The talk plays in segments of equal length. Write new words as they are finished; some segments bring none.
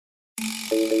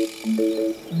Hello,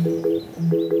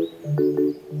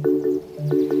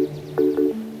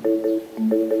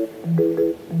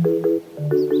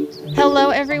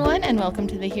 everyone, and welcome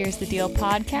to the Here's the Deal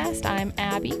podcast. I'm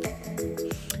Abby.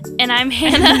 And I'm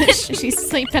Hannah. She's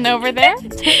sleeping over there.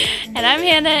 And I'm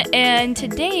Hannah, and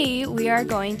today we are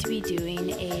going to be doing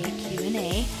a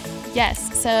Q&A.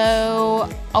 Yes, so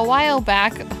a while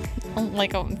back,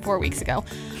 like 4 weeks ago,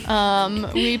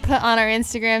 we put on our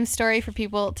Instagram story for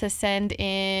people to send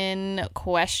in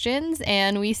questions,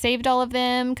 and we saved all of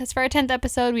them because for our 10th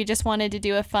episode, we just wanted to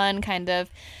do a fun kind of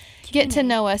get to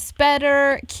know us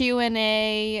better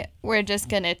Q&A. We're just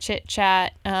going to chit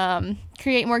chat,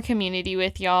 create more community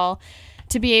with y'all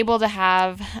to be able to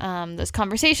have those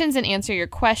conversations and answer your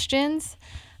questions.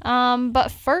 But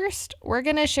first, we're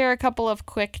going to share a couple of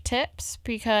quick tips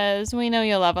because we know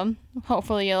you love them.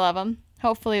 Hopefully you love them.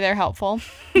 Hopefully they're helpful.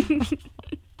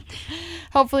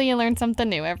 Hopefully you learn something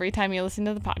new every time you listen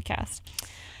to the podcast.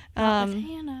 With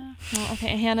Hannah. Well,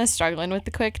 okay, Hannah's struggling with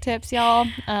the quick tips, y'all.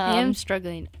 I am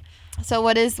struggling. So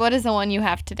what is the one you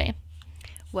have today?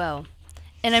 Well,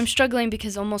 and I'm struggling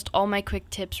because almost all my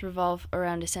quick tips revolve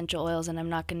around essential oils, and I'm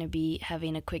not going to be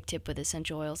having a quick tip with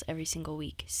essential oils every single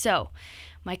week. So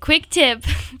my quick tip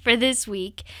for this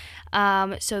week,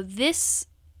 this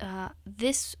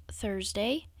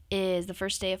Thursday is the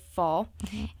first day of fall,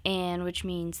 and which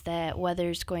means that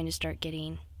weather's going to start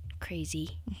getting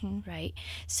crazy, right?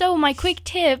 So my quick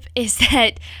tip is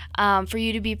that for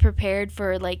you to be prepared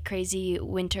for like crazy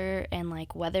winter and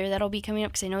like weather that'll be coming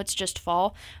up, because I know it's just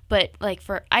fall, but like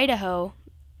for Idaho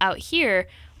out here,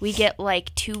 we get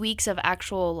like 2 weeks of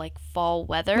actual like fall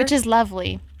weather, Which is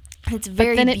lovely. It's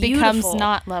very But then it beautiful. becomes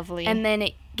not lovely. And then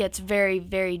it gets very,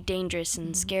 very dangerous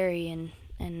and scary and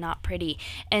not pretty.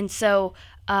 And so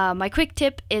my quick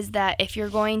tip is that if you're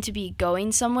going to be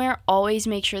going somewhere, always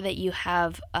make sure that you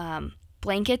have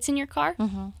blankets in your car.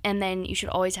 And then you should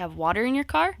always have water in your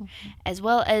car, as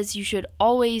well as you should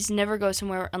always never go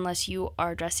somewhere unless you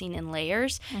are dressing in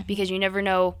layers, because you never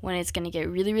know when it's going to get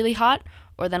really, really hot,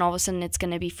 or then all of a sudden it's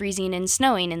going to be freezing and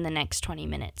snowing in the next 20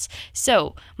 minutes.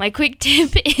 So my quick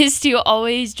tip is to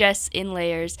always dress in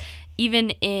layers, even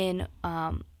in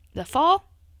the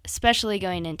fall, especially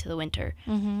going into the winter.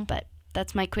 But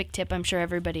that's my quick tip. I'm sure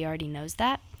everybody already knows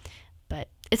that, but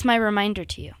it's my reminder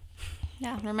to you.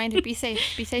 Yeah, reminder, be safe.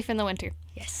 Be safe in the winter.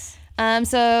 Yes.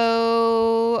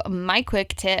 So my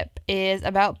quick tip is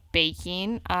about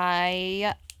baking.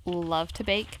 I love to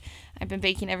bake. I've been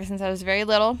baking ever since I was very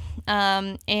little.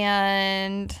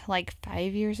 And like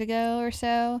 5 years ago or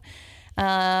so,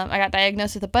 I got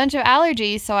diagnosed with a bunch of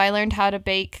allergies, so I learned how to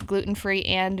bake gluten-free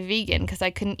and vegan because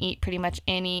I couldn't eat pretty much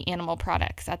any animal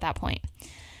products at that point,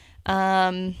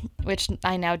 which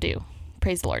I now do.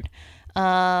 Praise the Lord.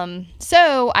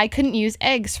 So I couldn't use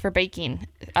eggs for baking.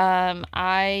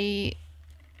 I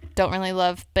don't really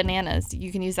love bananas.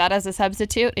 You can use that as a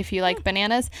substitute if you like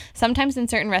bananas. Sometimes in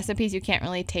certain recipes you can't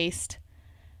really taste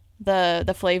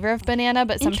the flavor of banana,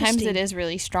 but sometimes it is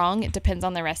really strong. It depends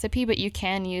on the recipe, but you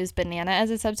can use banana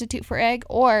as a substitute for egg.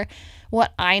 Or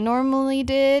what I normally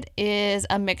did is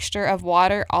a mixture of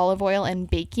water, olive oil, and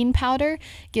baking powder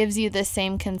gives you the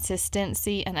same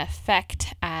consistency and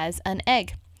effect as an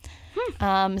egg.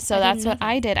 So that's what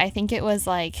I did. I think it was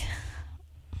like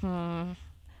a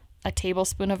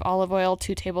tablespoon of olive oil,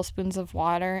 2 tablespoons of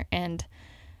water, and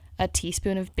a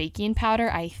teaspoon of baking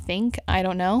powder, I think. I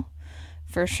don't know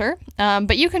for sure.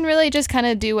 But you can really just kind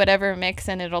of do whatever mix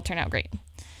and it'll turn out great.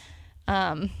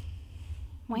 Wow.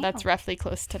 That's roughly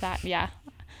close to that. Yeah.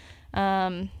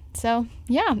 So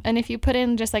yeah. And if you put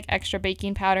in just like extra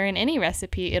baking powder in any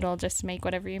recipe, it'll just make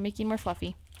whatever you're making more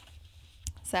fluffy.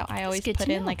 So I always put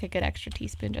in like a good extra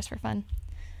teaspoon just for fun.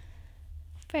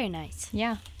 Very nice.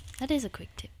 Yeah. That is a quick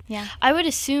tip. Yeah. I would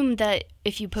assume that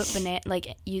if you put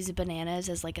use bananas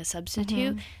as like a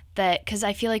substitute, that because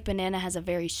I feel like banana has a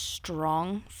very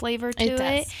strong flavor to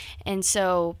it, and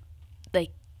so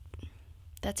like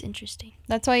that's interesting.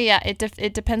 That's why, yeah,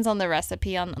 it depends on the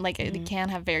recipe. On like it can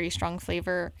have very strong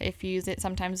flavor if you use it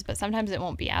sometimes, but sometimes it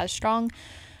won't be as strong.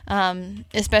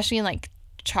 Especially in like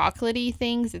chocolatey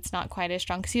things, it's not quite as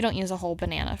strong because you don't use a whole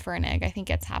banana for an egg. I think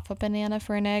it's half a banana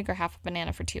for an egg or half a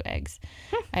banana for 2 eggs.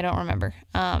 I don't remember.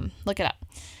 Look it up.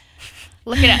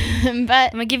 Look it up.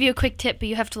 But I'm gonna give you a quick tip, but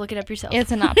you have to look it up yourself.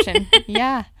 It's an option.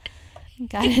 Yeah.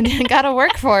 Gotta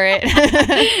work for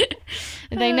it.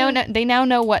 They now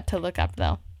know what to look up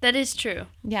though. That is true.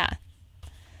 Yeah.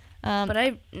 But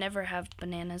I never have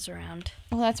bananas around.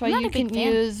 Well, that's why you can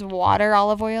use water,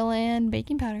 olive oil, and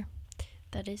baking powder.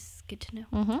 That is good to know.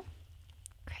 Mm-hmm.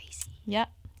 Crazy. Yeah.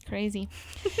 Crazy.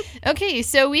 Okay,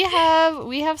 so we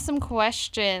have some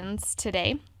questions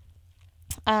today.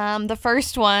 The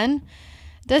first one,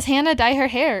 does Hannah dye her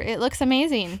hair? It looks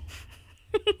amazing.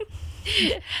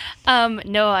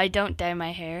 No, I don't dye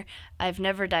my hair. I've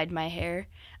never dyed my hair.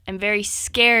 I'm very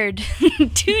scared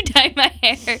to dye my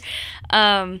hair.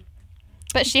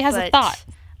 But she has a thought.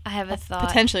 I have a thought.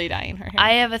 Potentially dyeing her hair.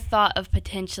 I have a thought of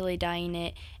potentially dyeing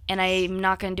it, and I'm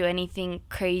not going to do anything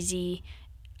crazy.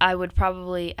 I would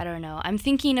probably, I don't know. I'm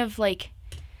thinking of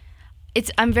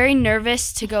I'm very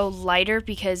nervous to go lighter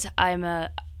because I'm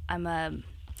a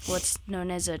what's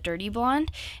known as a dirty blonde,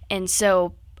 and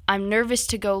so I'm nervous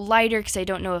to go lighter because I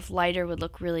don't know if lighter would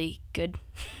look really good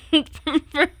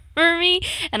for me,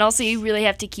 and also you really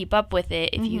have to keep up with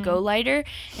it if you go lighter,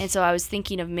 and so I was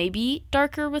thinking of maybe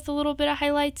darker with a little bit of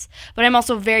highlights, but I'm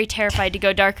also very terrified to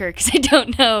go darker because I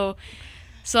don't know,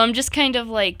 so I'm just kind of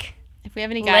like, if we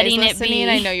have any guys listening,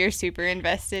 I know you're super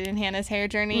invested in Hannah's hair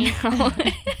journey. No.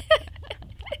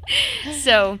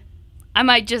 So I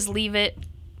might just leave it.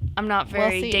 I'm not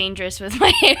very dangerous with my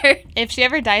hair. If she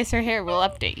ever dyes her hair, we'll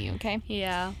update you, okay?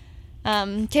 Yeah.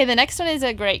 Okay, the next one is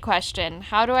a great question.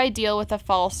 How do I deal with a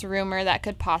false rumor that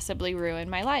could possibly ruin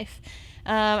my life?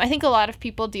 I think a lot of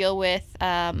people deal with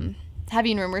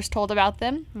having rumors told about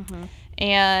them. Mm-hmm.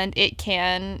 And it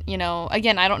can,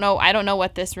 again, I don't know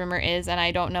what this rumor is, and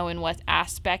I don't know in what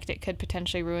aspect it could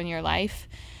potentially ruin your life.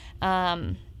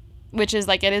 Which is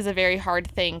it is a very hard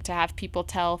thing to have people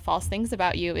tell false things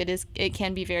about you. It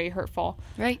can be very hurtful.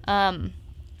 Right.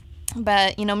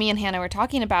 But, me and Hannah were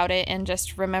talking about it and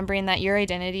just remembering that your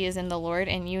identity is in the Lord,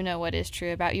 and you know what is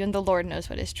true about you, and the Lord knows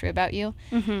what is true about you.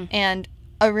 Mm-hmm. And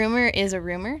a rumor is a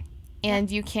rumor, and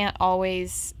you can't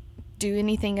always do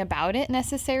anything about it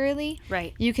necessarily.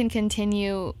 Right. You can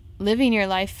continue living your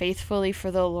life faithfully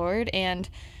for the Lord, and,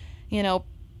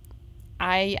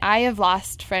 I have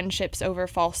lost friendships over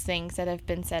false things that have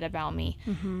been said about me.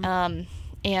 Mm-hmm.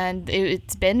 And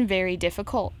it's been very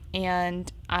difficult,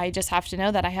 and I just have to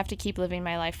know that I have to keep living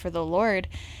my life for the Lord.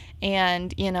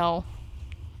 And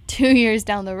 2 years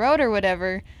down the road or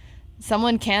whatever,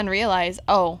 someone can realize,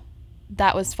 oh,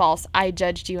 that was false. I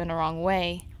judged you in a wrong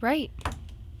way. Right.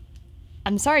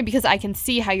 I'm sorry, because I can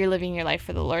see how you're living your life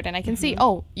for the Lord, and I can see,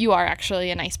 oh, you are actually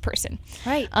a nice person.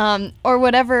 Right. Or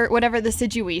whatever the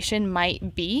situation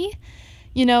might be.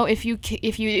 If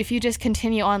you just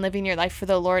continue on living your life for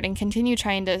the Lord and continue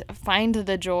trying to find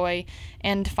the joy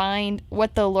and find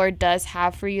what the Lord does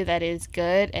have for you that is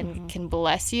good and can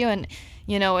bless you, and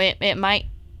it might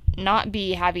not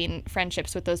be having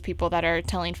friendships with those people that are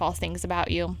telling false things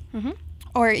about you. Mm-hmm.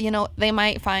 Or, they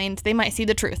might see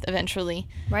the truth eventually.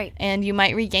 Right. And you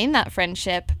might regain that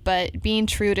friendship, but being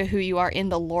true to who you are in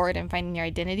the Lord and finding your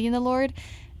identity in the Lord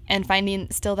and finding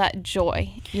still that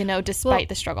joy, despite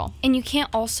the struggle. And you can't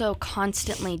also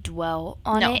constantly dwell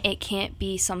on No. it. It can't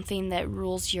be something that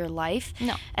rules your life.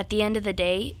 No. At the end of the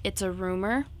day, it's a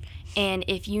rumor. And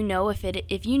if you know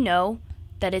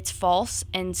that it's false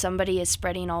and somebody is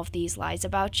spreading all of these lies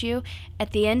about you,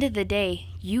 at the end of the day,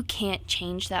 you can't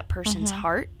change that person's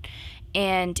heart,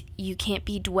 and you can't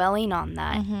be dwelling on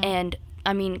that. And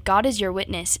I mean, God is your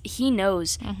witness. He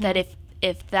knows that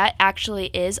if that actually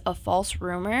is a false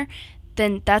rumor,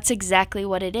 then that's exactly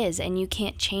what it is, and you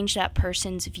can't change that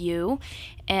person's view.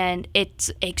 And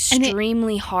it's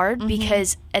extremely hard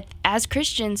because as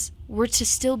Christians, we're to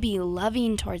still be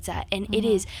loving towards that. And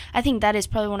I think that is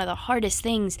probably one of the hardest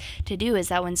things to do, is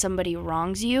that when somebody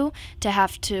wrongs you, to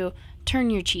have to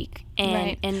turn your cheek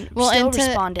and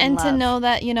respond in love. And to know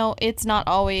that, it's not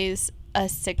always a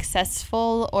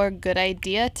successful or good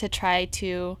idea to try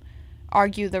to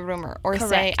argue the rumor or Correct.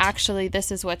 Say, actually,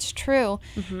 this is what's true.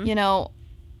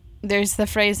 There's the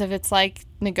phrase of, it's like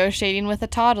negotiating with a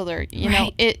toddler.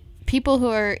 People who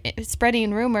are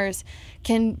spreading rumors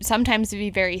can sometimes be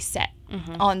very set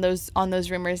on those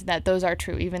rumors that those are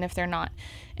true, even if they're not.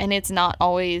 And it's not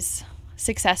always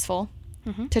successful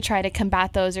to try to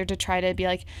combat those, or to try to be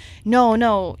like,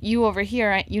 no, you over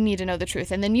here, you need to know the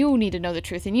truth, and then you need to know the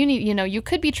truth, and you need, you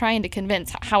could be trying to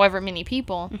convince however many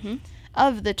people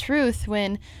of the truth,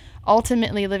 when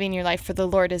ultimately living your life for the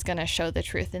Lord is going to show the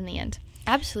truth in the end.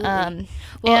 Absolutely.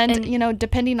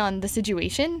 Depending on the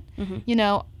situation,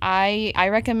 I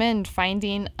recommend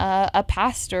finding a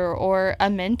pastor or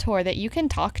a mentor that you can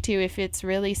talk to if it's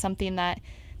really something that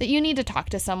you need to talk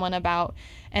to someone about,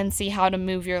 and see how to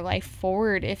move your life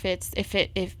forward if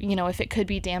it could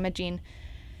be damaging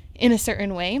in a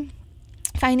certain way.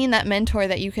 Finding that mentor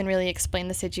that you can really explain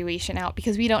the situation out,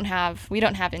 because we don't have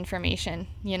information.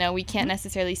 We can't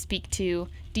necessarily speak to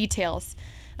details,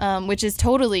 which is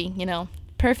totally,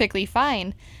 perfectly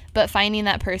fine. But finding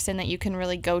that person that you can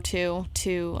really go to,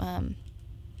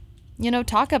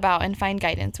 talk about and find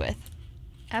guidance with.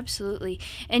 Absolutely.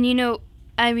 And,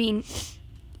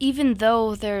 even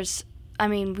though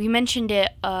we mentioned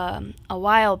it a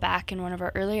while back in one of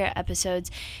our earlier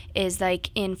episodes, is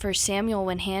like in 1 Samuel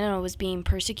when Hannah was being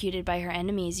persecuted by her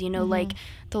enemies, like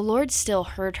the Lord still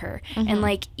heard her. And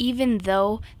like, even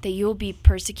though that you'll be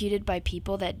persecuted by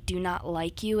people that do not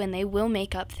like you, and they will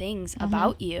make up things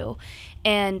about you.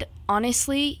 And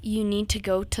honestly, you need to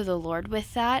go to the Lord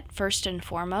with that first and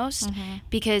foremost,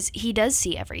 because he does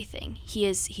see everything.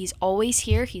 He's always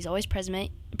here. He's always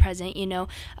present,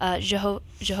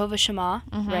 Jehovah Shammah,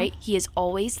 right? He is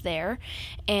always there.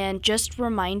 And just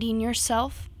reminding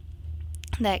yourself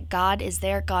that God is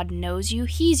there, God knows you,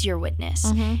 he's your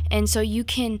witness. And so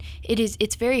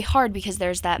it's very hard because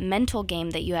there's that mental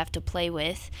game that you have to play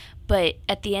with, but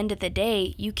at the end of the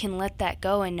day, you can let that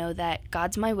go and know that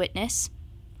God's my witness,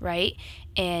 right?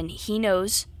 And he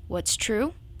knows what's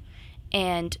true,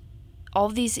 and all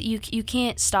of these, you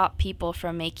can't stop people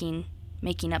from making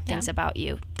up things about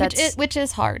you. Which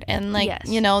is hard. And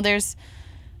yes.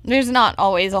 There's not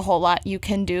always a whole lot you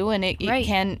can do, and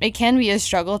it can be a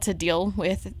struggle to deal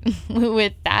with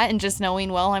that, and just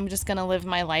knowing, well, I'm just going to live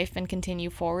my life and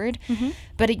continue forward.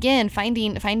 But again,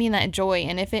 finding that joy,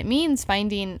 and if it means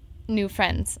finding new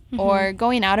friends or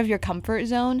going out of your comfort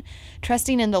zone,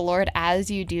 trusting in the Lord as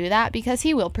you do that, because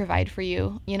he will provide for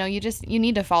you. You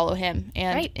need to follow him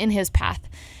and in his path,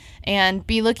 and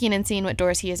be looking and seeing what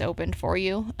doors he has opened for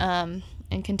you, and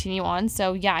continue on.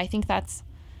 So yeah, I think that's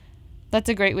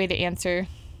a great way to answer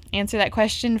that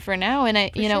question for now. And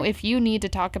if you need to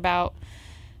talk about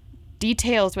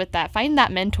details with that, find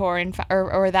that mentor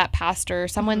or that pastor, or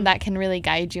someone that can really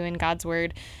guide you in God's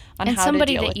word on how to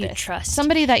deal with this.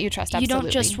 Somebody that you trust. Absolutely. You don't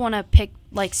just want to pick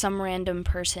like some random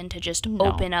person to just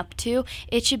open up to.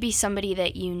 It should be somebody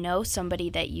that you know, somebody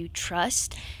that you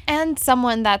trust, and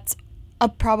someone that's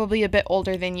probably a bit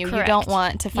older than you. Correct. You don't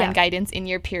want to find guidance in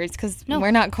your peers, because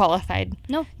we're not qualified.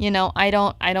 No. I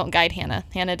don't guide Hannah.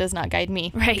 Hannah does not guide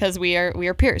me, because we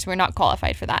are peers. We're not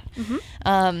qualified for that.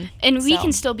 And we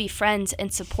can still be friends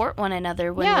and support one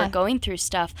another when we're going through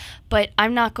stuff. But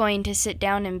I'm not going to sit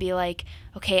down and be like,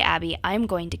 okay, Abby, I'm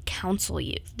going to counsel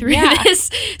you through this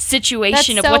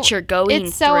situation of what you're going through.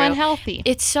 It's so unhealthy.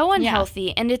 It's so unhealthy.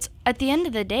 Yeah. And it's, at the end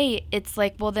of the day, it's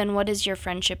like, well, then what is your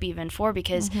friendship even for?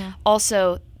 Because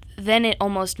also, then it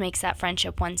almost makes that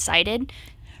friendship one-sided.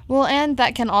 Well, and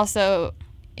that can also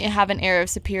have an air of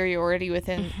superiority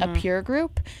within a peer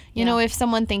group. You know, if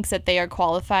someone thinks that they are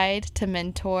qualified to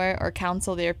mentor or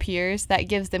counsel their peers, that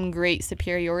gives them great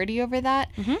superiority over that.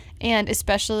 And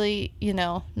especially,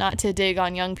 not to dig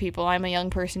on young people, I'm a young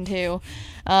person too,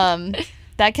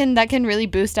 that can really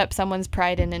boost up someone's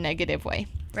pride in a negative way.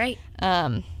 Right.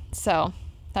 So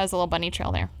that was a little bunny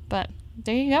trail there, but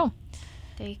there you go.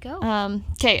 There you go.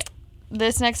 Okay,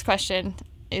 this next question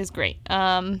is great.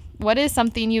 What is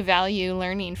something you value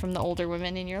learning from the older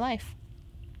women in your life?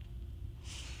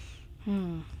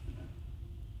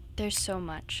 There's so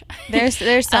much. There's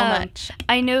so much.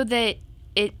 I know that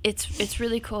it's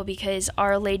really cool because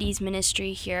our ladies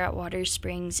ministry here at Water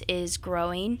Springs is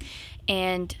growing,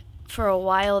 and for a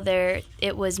while there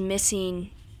it was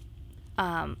missing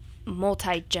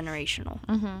multi-generational,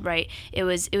 right? It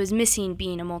was missing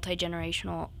being a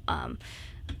multi-generational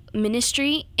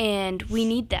ministry, and we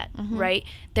need that, right?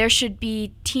 There should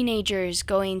be teenagers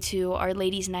going to our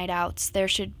ladies' night outs. There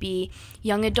should be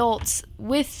young adults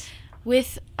with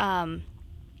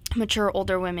mature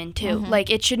older women too. Like,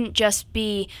 it shouldn't just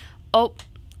be, oh,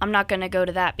 I'm not going to go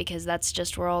to that because that's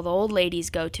just where all the old ladies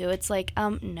go to. It's like,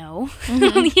 no.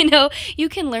 You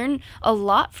can learn a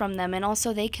lot from them, and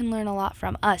also they can learn a lot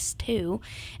from us too.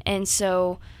 And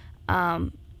so,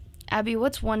 Abby,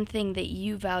 what's one thing that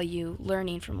you value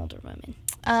learning from older women?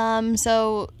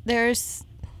 So there's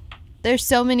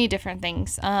so many different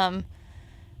things.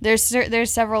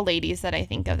 There's several ladies that I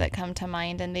think of that come to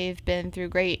mind, and they've been through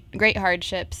great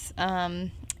hardships.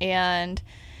 And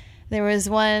there was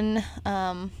one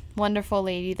wonderful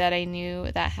lady that I knew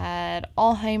that had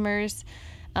Alzheimer's.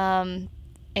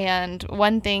 And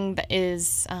one thing that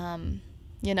is,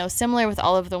 similar with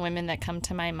all of the women that come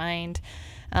to my mind,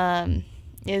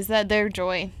 is that their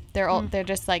joy. They're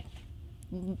just like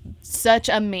such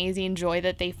amazing joy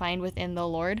that they find within the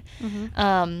Lord.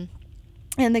 And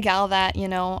the gal that,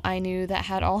 I knew that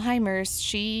had Alzheimer's,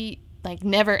 she like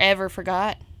never ever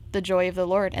forgot the joy of the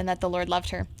Lord and that the Lord loved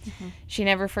her. She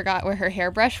never forgot where her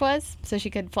hairbrush was so she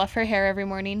could fluff her hair every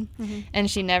morning. And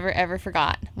she never, ever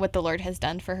forgot what the Lord has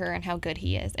done for her and how good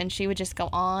he is. And she would just go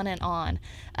on and on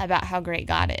about how great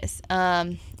God is.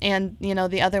 And, you know,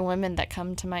 the other women that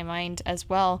come to my mind as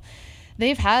well,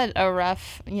 they've had a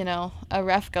rough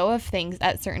go of things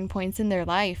at certain points in their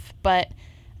life, but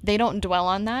they don't dwell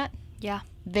on that. Yeah.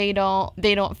 They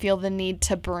don't feel the need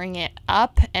to bring it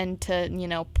up and to, you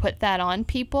know, put that on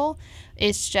people.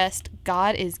 It's just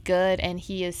God is good and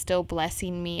he is still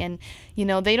blessing me. And, you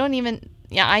know, they don't even,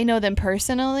 I know them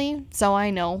personally, so I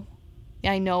know,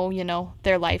 you know,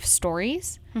 their life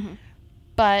stories,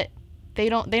 but they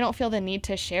don't feel the need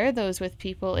to share those with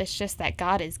people. It's just that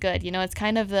God is good. You know, it's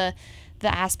kind of the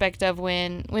aspect of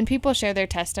when people share their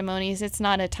testimonies, it's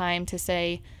not a time to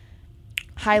say,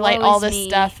 highlight all this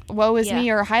stuff, woe is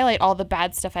me, or highlight all the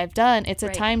bad stuff I've done. It's a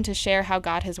time to share how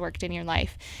God has worked in your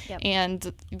life.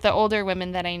 And the older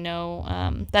women that I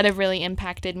know that have really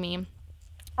impacted me,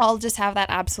 all just have that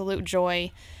absolute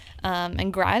joy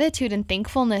and gratitude and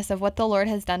thankfulness of what the Lord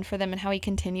has done for them and how he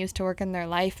continues to work in their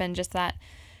life, and just that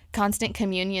constant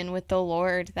communion with the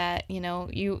Lord that, you know,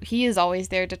 he is always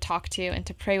there to talk to and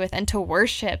to pray with and to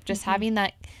worship. Just having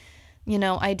that, you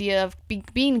know, idea of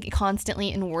being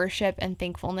constantly in worship and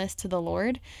thankfulness to the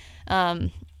Lord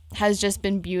has just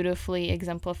been beautifully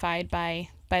exemplified by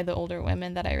the older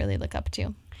women that I really look up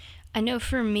to. I know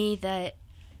for me that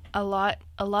a lot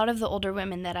of the older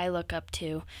women that I look up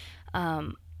to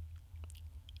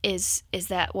is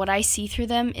that what I see through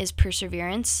them is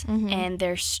perseverance and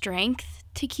their strength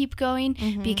to keep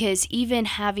going, because even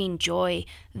having joy,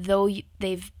 though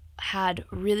they've had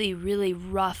really, really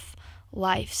rough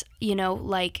lives, you know,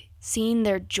 like seeing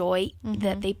their joy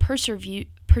that they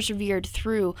persevered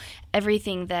through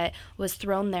everything that was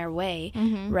thrown their way,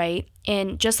 right?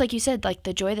 And just like you said, like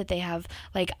the joy that they have,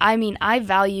 like, I mean, I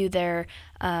value their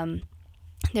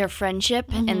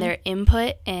friendship and their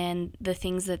input and the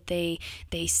things that they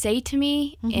say to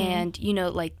me, and, you know,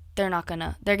 like they're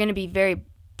gonna be very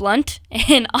blunt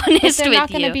and honest with you. They're not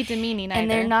going to be demeaning either.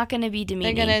 And they're not going to be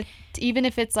demeaning. They're going to, even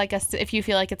if it's like if you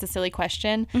feel like it's a silly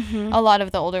question, a lot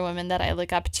of the older women that I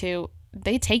look up to,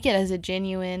 they take it as a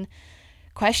genuine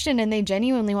question and they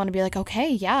genuinely want to be like, okay,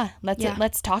 yeah,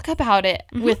 let's talk about it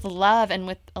with love and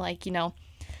with, like, you know,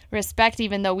 respect.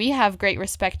 Even though we have great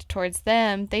respect towards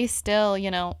them, they still, you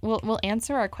know, will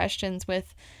answer our questions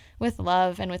with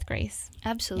love and with grace.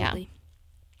 Absolutely.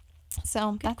 Yeah.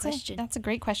 So question. That's a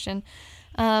great question.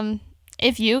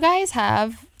 If you guys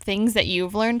have things that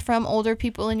you've learned from older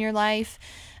people in your life,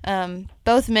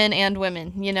 both men and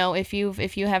women, you know, if you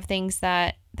have things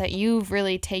that you've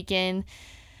really taken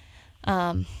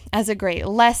as a great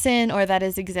lesson or that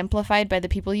is exemplified by the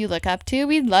people you look up to,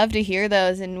 we'd love to hear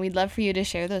those and we'd love for you to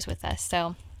share those with us.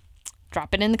 So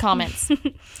drop it in the comments.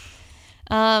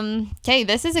 Okay,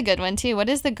 this is a good one too. What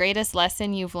is the greatest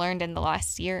lesson you've learned in the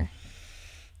last year?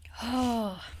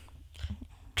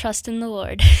 Trust in the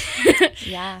Lord.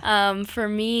 Yeah. For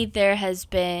me, there has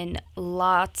been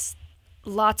lots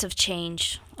of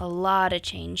change, a lot of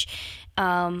change,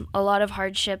 a lot of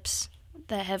hardships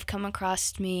that have come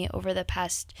across me over the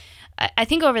past, I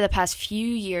think over the past few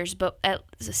years, but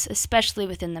especially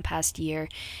within the past year.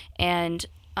 And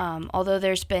although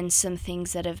there's been some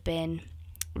things that have been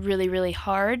really, really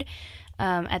hard,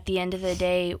 at the end of the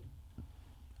day,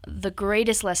 the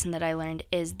greatest lesson that I learned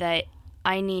is that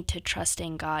I need to trust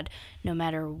in God no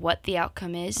matter what the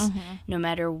outcome is, no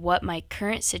matter what my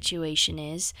current situation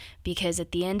is, because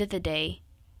at the end of the day,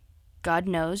 God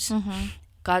knows.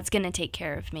 God's going to take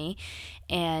care of me,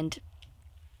 and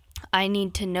I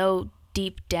need to know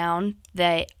deep down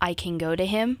that I can go to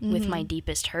him with my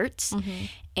deepest hurts,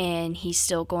 and he's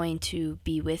still going to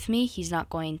be with me.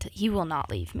 He will not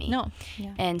leave me. No.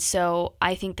 Yeah. And so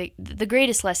I think that the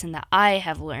greatest lesson that I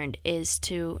have learned is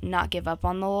to not give up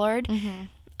on the Lord,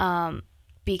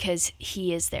 because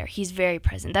he is there. He's very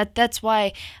present. That's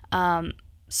why Psalm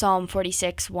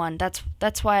 46:1,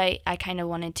 that's why I kind of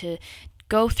wanted to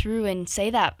go through and say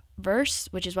that verse,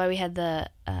 which is why we had the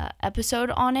episode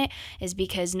on it, is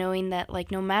because knowing that,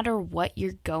 like, no matter what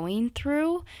you're going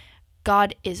through,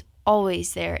 God is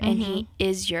always there, and he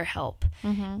is your help.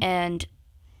 And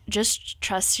just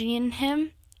trusting in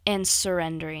him and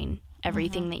surrendering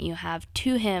everything that you have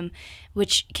to him,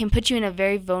 which can put you in a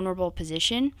very vulnerable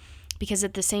position, because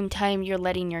at the same time you're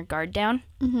letting your guard down.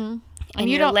 And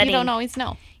you don't always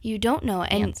know. You don't know,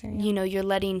 and you know, you're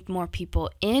letting more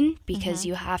people in because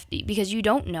because you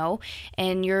don't know,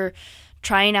 and you're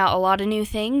trying out a lot of new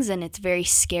things, and it's very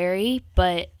scary.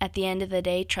 But at the end of the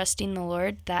day, trusting the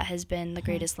Lord, that has been the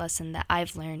greatest lesson that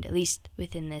I've learned, at least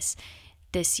within this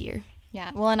this year.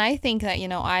 Yeah. Well, and I think that,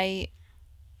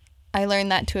 I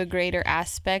learned that to a greater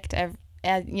aspect of,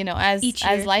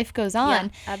 as life goes on.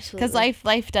 Yeah, absolutely. Because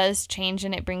life does change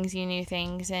and it brings you new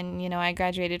things. And, I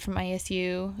graduated from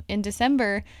ISU in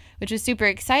December, which was super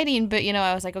exciting. But,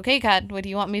 I was like, okay, God, what do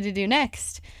you want me to do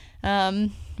next?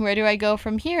 Where do I go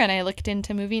from here? And I looked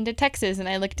into moving to Texas, and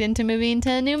I looked into moving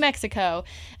to New Mexico,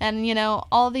 and,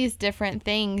 all these different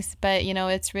things. But,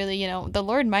 it's really, the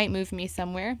Lord might move me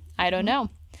somewhere. I don't know.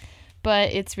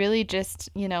 But it's really just,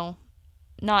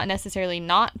 not necessarily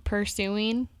not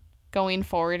pursuing going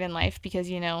forward in life, because,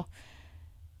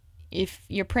 if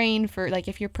you're praying for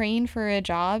a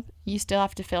job, you still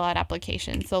have to fill out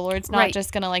applications. The Lord's not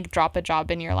just going to drop a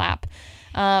job in your lap.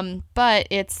 But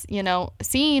it's,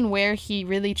 seeing where he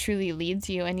really truly leads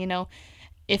you, and,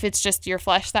 if it's just your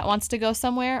flesh that wants to go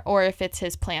somewhere, or if it's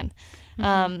his plan.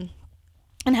 And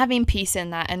having peace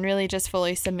in that, and really just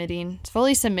fully submitting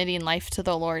life to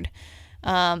the Lord.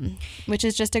 Which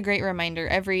is just a great reminder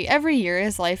every year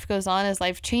as life goes on, as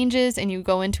life changes and you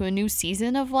go into a new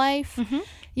season of life.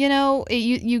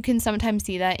 You can sometimes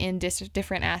see that in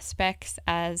different aspects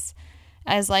as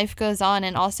life goes on.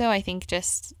 And also I think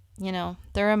just, the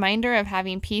reminder of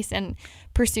having peace and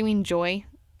pursuing joy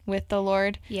with the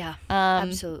Lord. Yeah,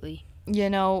 absolutely.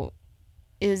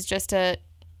 Is just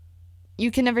you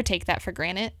can never take that for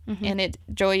granted. And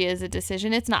joy is a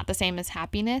decision. It's not the same as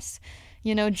happiness.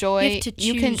 Joy. You have to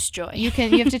choose joy. You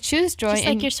have to choose joy. Just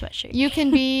like your sweatshirt.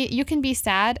 You can be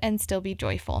sad and still be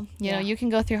joyful. You can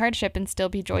go through hardship and still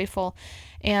be joyful.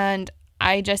 And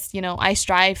I just, I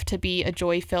strive to be a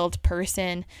joy-filled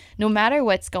person no matter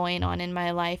what's going on in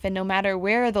my life, and no matter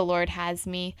where the Lord has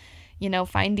me,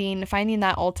 finding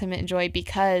that ultimate joy,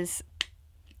 because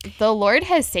the Lord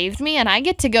has saved me and I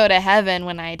get to go to heaven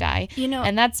when I die.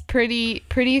 And that's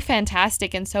pretty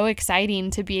fantastic and so exciting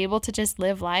to be able to just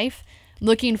live life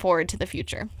looking forward to the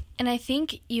future. And I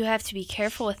think you have to be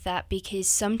careful with that, because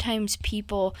sometimes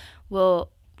people will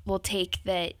take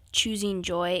that choosing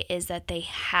joy is that they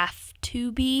have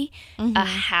to be a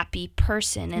happy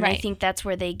person. And I think that's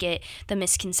where they get the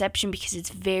misconception, because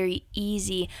it's very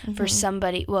easy for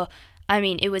somebody,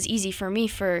 it was easy for me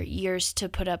for years to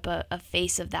put up a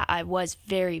face of that I was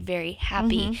very, very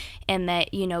happy, and that,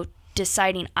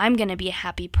 deciding I'm going to be a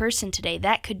happy person today,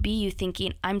 that could be you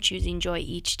thinking I'm choosing joy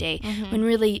each day, when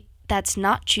really that's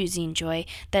not choosing joy.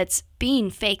 That's being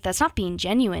fake. That's not being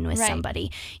genuine with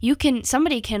somebody.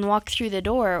 Somebody can walk through the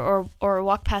door or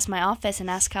walk past my office and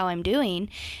ask how I'm doing,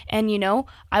 and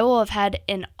I will have had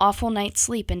an awful night's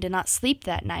sleep and did not sleep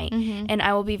that night, and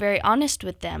I will be very honest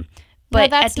with them.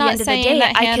 But at the end of the day,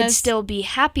 I could still be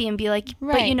happy and be like,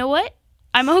 but you know what?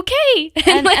 I'm okay.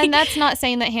 And that's not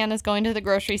saying that Hannah's going to the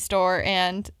grocery store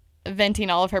and venting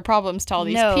all of her problems to all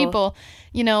these people.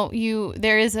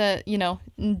 There is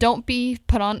don't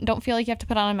feel like you have to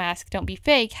put on a mask. Don't be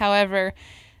fake. However,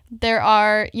 there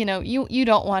are, you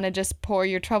don't want to just pour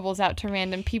your troubles out to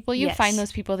random people. You find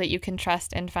those people that you can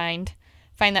trust and find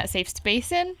that safe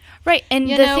space in. Right. And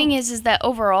the thing is that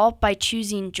overall, by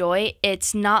choosing joy,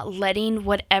 it's not letting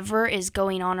whatever is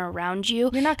going on around you.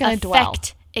 You're not going to dwell.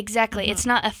 Exactly. It's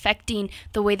not affecting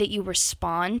the way that you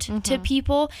respond to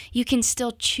people. You can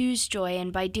still choose joy.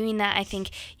 And by doing that, I think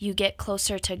you get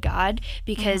closer to God,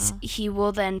 because he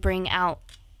will then bring out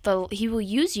he will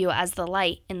use you as the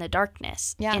light in the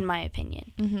darkness, in my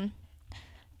opinion.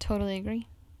 Totally agree.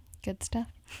 Good stuff.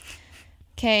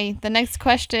 Okay, the next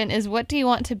question is, what do you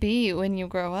want to be when you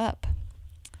grow up?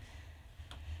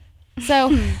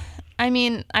 So,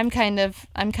 I'm kind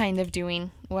of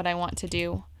doing what I want to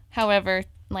do. However,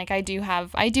 I do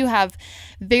have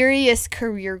various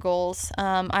career goals.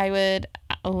 I would,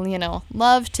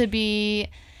 love to be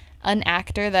an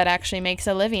actor that actually makes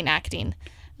a living acting.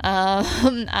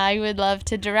 I would love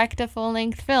to direct a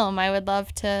full-length film. I would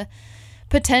love to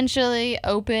potentially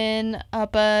open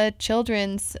up a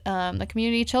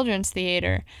community children's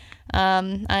theater.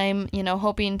 I'm,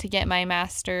 hoping to get my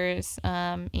master's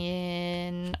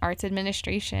in arts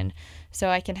administration, so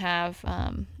I can have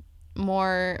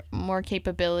more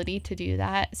capability to do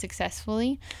that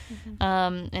successfully,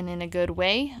 and in a good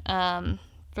way,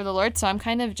 for the Lord. So I'm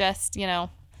kind of just,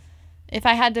 if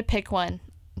I had to pick one,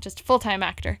 just full-time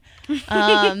actor.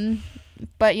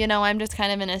 But, I'm just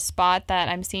kind of in a spot that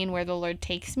I'm seeing where the Lord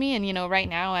takes me. And, right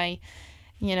now I,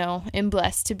 am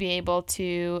blessed to be able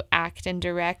to act and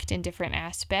direct in different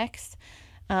aspects,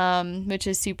 which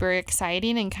is super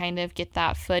exciting, and kind of get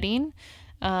that footing.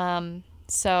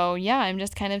 So, yeah, I'm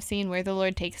just kind of seeing where the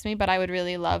Lord takes me. But I would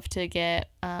really love to get,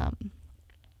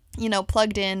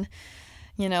 plugged in,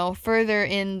 further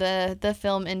in the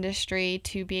film industry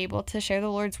to be able to share the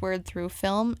Lord's word through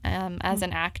film as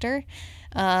an actor,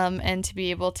 and to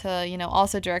be able to,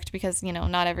 also direct, because,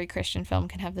 not every Christian film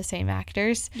can have the same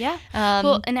actors. Yeah.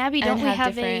 Well, and Abby, don't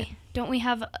we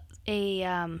have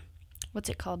a what's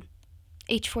it called?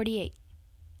 H48.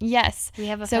 Yes. We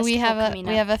have a so festival coming up.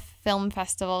 we have a film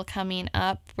festival coming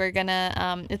up. We're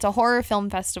gonna it's a horror film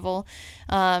festival.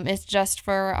 It's just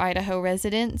for Idaho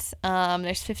residents.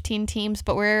 There's 15 teams,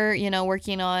 but we're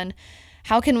working on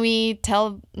how can we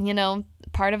tell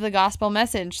part of the gospel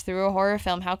message through a horror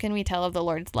film. How can we tell of the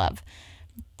Lord's love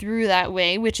through that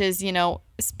way, which is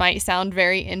might sound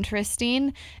very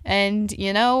interesting, and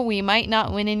we might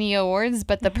not win any awards,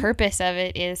 but the purpose of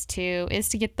it is to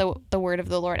get the word of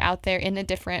the Lord out there in a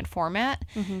different format.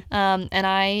 And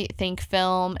I think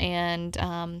film and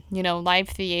live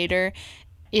theater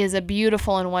is a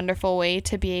beautiful and wonderful way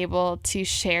to be able to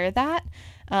share that.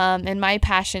 And my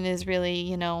passion is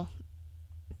really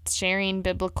sharing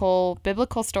biblical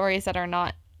stories that are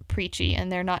not preachy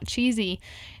and they're not cheesy,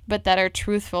 but that are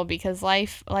truthful, because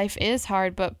life is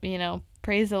hard, but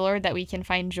praise the Lord that we can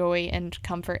find joy and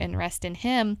comfort and rest in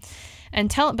Him,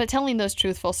 and telling those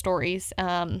truthful stories,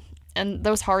 and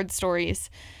those hard stories,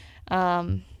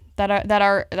 that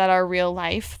are real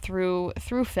life through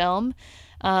film,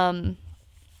 and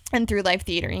through live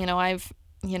theater. I've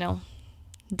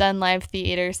done live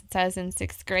theater since I was in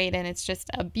 6th grade, and it's just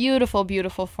a beautiful,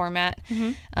 beautiful format.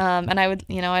 And I would,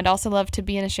 I'd also love to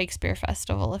be in a Shakespeare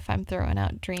festival if I'm throwing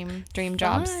out dream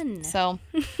jobs. So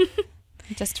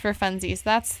just for funsies,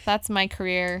 that's my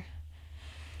career.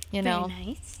 Very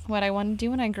nice. What I want to do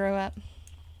when I grow up.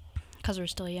 Because we're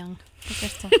still young.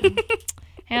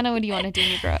 Hannah, what do you want to do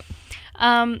when you grow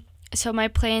up? So my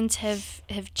plans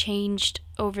have changed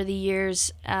over the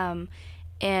years,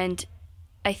 and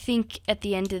I think at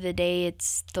the end of the day,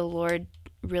 it's the Lord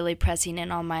really pressing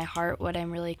in on my heart what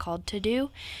I'm really called to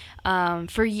do.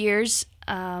 For years,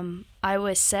 I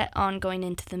was set on going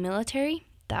into the military.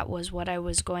 That was what I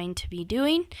was going to be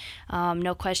doing.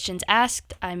 No questions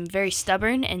asked. I'm very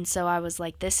stubborn, and so I was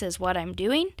like, this is what I'm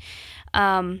doing.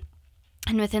 And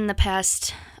within the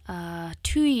past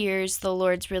 2 years, the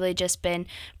Lord's really just been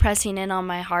pressing in on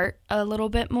my heart a little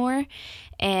bit more.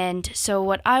 And so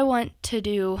what I want to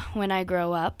do when I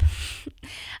grow up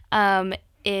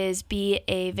is be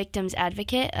a victim's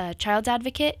advocate, a child's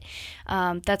advocate.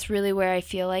 That's really where I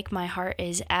feel like my heart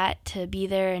is at, to be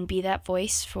there and be that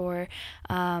voice for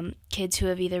kids who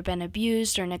have either been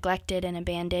abused or neglected and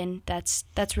abandoned.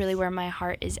 That's really where my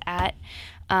heart is at.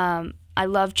 I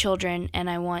love children, and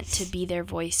I want to be their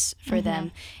voice for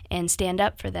them and stand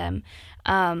up for them.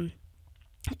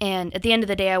 And at the end of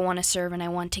the day, I want to serve and I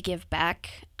want to give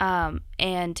back.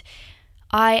 And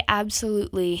I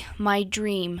absolutely, my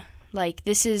dream, like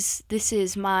this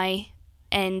is my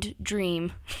end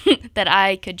dream that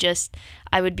I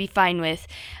would be fine with,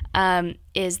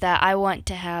 is that I want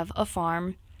to have a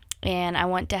farm. And I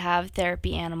want to have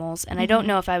therapy animals. And I don't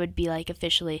know if I would be like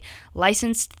officially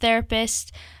licensed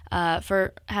therapist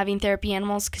for having therapy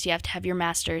animals, because you have to have your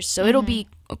master's. So it'll be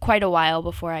quite a while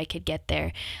before I could get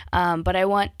there. But I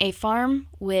want a farm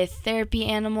with therapy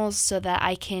animals so that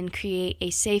I can create a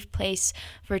safe place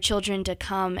for children to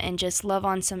come and just love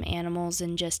on some animals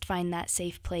and just find that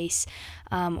safe place,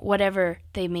 whatever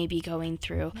they may be going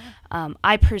through.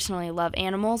 I personally love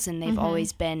animals, and they've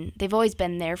always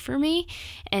been there for me.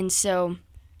 And so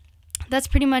that's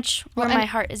pretty much where my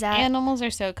heart is at. Animals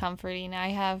are so comforting.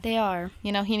 They are.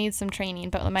 He needs some training,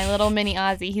 but my little mini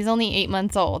Ozzy, he's only 8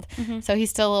 months old, so he's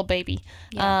still a little baby.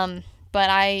 Yeah. But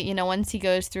once he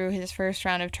goes through his first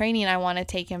round of training, I want to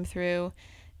take him through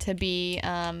to be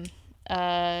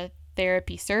a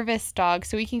therapy service dog,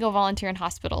 so he can go volunteer in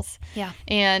hospitals. Yeah.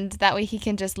 And that way he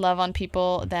can just love on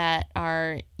people that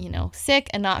are, sick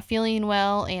and not feeling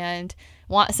well and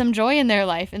want some joy in their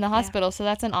life in the hospital. Yeah. So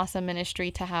that's an awesome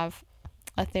ministry to have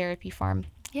a therapy farm.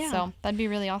 Yeah. So that'd be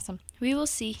really awesome. We will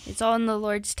see. It's all in the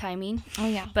Lord's timing. Oh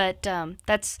yeah. But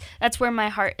that's where my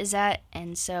heart is at,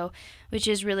 and so, which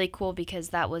is really cool, because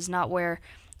that was not where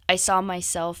I saw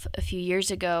myself a few years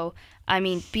ago. I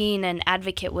mean, being an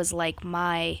advocate was like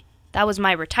that was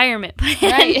my retirement plan.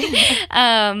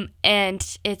 Right.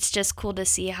 And it's just cool to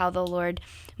see how the Lord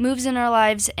moves in our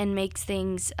lives and makes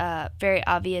things very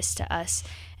obvious to us.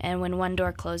 And when one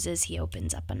door closes, He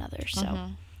opens up another. So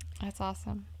that's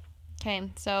awesome.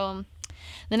 Okay, so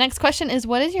the next question is,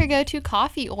 what is your go-to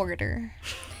coffee order?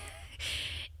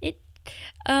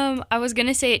 I was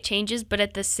gonna say it changes, but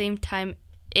at the same time,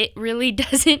 it really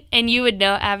doesn't, and you would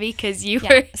know, Abby, because you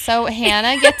were. So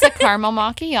Hannah gets a caramel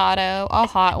macchiato, a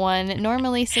hot one,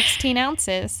 normally 16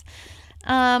 ounces.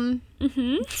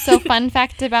 So fun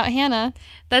fact about Hannah.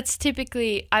 That's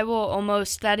typically,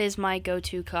 that is my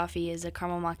go-to coffee is a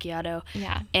caramel macchiato.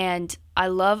 Yeah. And I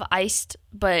love iced,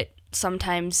 but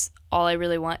sometimes all I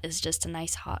really want is just a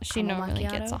nice hot caramel macchiato. She normally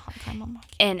gets a hot caramel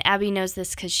macchiato. And Abby knows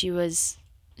this because she was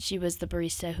the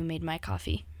barista who made my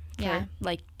coffee for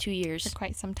like 2 years. For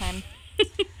quite some time.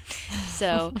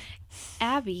 So,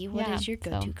 Abby, what is your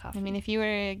go-to coffee? I mean, if you were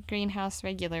a greenhouse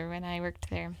regular when I worked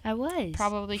there. I was.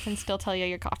 Probably can still tell you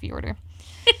your coffee order.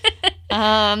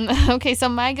 Okay, so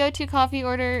my go-to coffee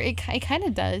order, it kind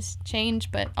of does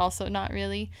change, but also not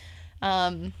really.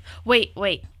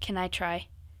 Wait, can I try?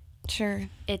 Sure.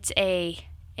 It's I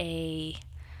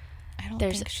don't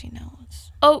think she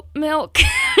knows. Oat milk.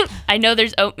 I know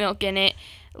there's oat milk in it.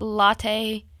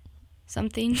 Latte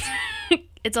something.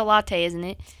 It's a latte, isn't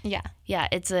it? Yeah. Yeah,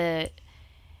 it's what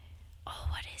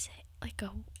is it? Like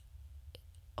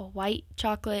a white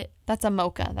chocolate. That's a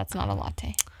mocha. That's not a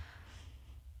latte.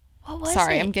 What was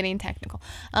Sorry, it? I'm getting technical.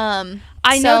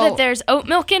 I know that there's oat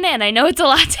milk in it, and I know it's a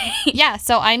latte. Yeah,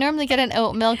 so I normally get an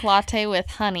oat milk latte with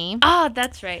honey. Oh,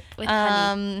 that's right, with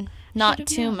honey. Not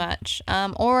too much.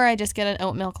 Or I just get an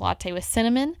oat milk latte with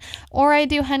cinnamon, or I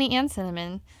do honey and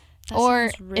cinnamon. That or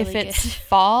really if it's good.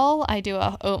 fall, I do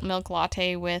a oat milk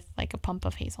latte with like a pump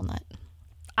of hazelnut.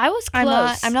 I was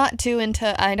close. I'm not too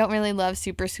into. I don't really love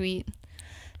super sweet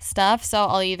stuff, so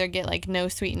I'll either get like no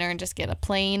sweetener and just get a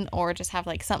plain, or just have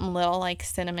like something little like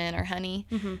cinnamon or honey,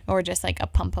 or just like a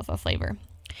pump of a flavor.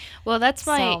 Well, that's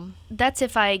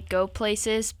if I go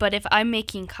places, but if I'm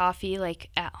making coffee like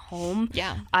at home,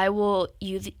 I will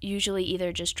usually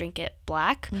either just drink it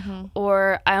black,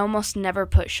 or I almost never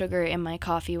put sugar in my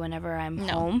coffee whenever I'm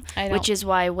home, which is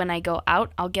why when I go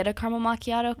out, I'll get a caramel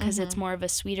macchiato because it's more of a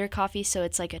sweeter coffee, so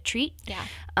it's like a treat.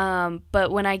 Yeah.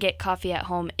 But when I get coffee at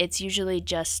home, it's usually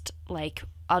just like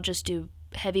I'll just do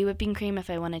heavy whipping cream if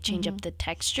I want to change up the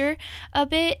texture a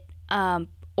bit,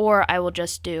 or I will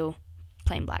just do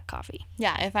plain black coffee.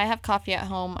 Yeah, if I have coffee at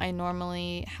home, I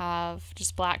normally have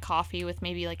just black coffee with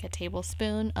maybe like a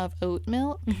tablespoon of oat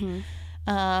milk.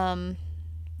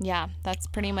 Yeah, that's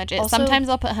pretty much it. Also, sometimes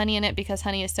I'll put honey in it because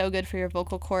honey is so good for your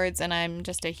vocal cords, and I'm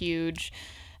just a huge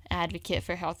advocate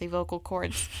for healthy vocal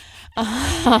cords.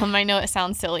 I know it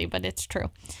sounds silly, but it's true.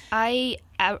 I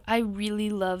really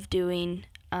love doing,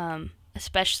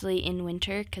 especially in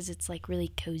winter because it's like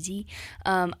really cozy.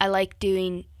 I like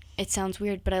doing. It sounds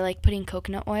weird, but I like putting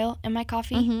coconut oil in my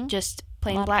coffee. Just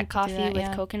plain black coffee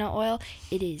with coconut oil.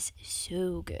 It is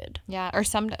so good. Yeah, or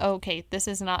okay, this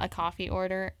is not a coffee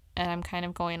order, and I'm kind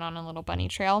of going on a little bunny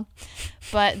trail.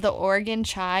 But the Oregon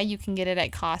chai, you can get it at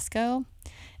Costco.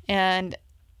 And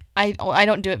I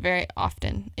don't do it very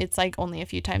often. It's like only a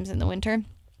few times in the winter.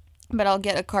 But I'll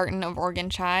get a carton of Oregon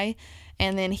chai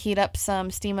and then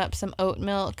steam up some oat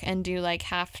milk and do like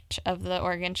half of the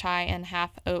Oregon chai and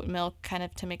half oat milk kind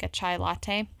of to make a chai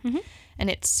latte. And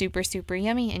it's super, super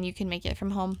yummy, and you can make it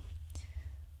from home.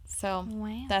 So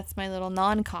That's my little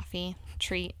non-coffee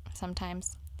treat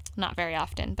sometimes. Not very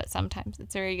often, but sometimes.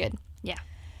 It's very good. Yeah.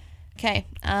 Okay.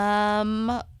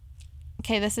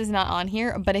 Okay, this is not on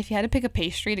here, but if you had to pick a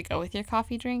pastry to go with your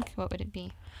coffee drink, what would it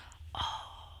be?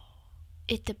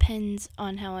 It depends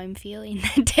on how I'm feeling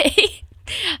that day.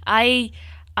 I'm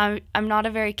not a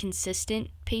very consistent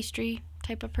pastry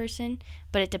type of person,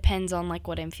 but it depends on like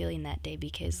what I'm feeling that day,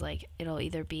 because like it'll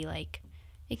either be like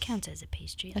it counts as a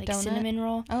pastry, like a cinnamon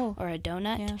roll or a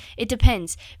donut. Yeah. It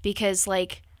depends, because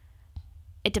like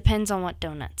it depends on what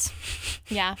donuts.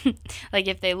 Yeah. Like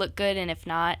if they look good, and if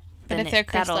not, but if they're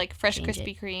like fresh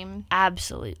Krispy Kreme.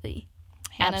 Absolutely.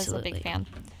 Hannah's a big fan.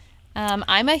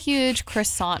 I'm a huge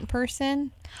croissant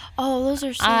person. Oh, those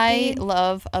are so good. I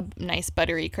love a nice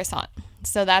buttery croissant.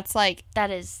 So that's like...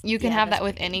 You can have that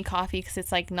with any coffee because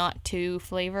it's like not too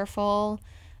flavorful,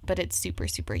 but it's super,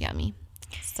 super yummy.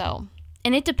 So...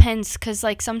 And it depends, because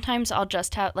like sometimes I'll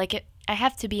just have... like I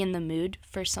have to be in the mood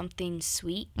for something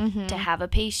sweet to have a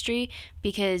pastry,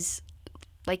 because...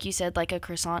 like you said, like a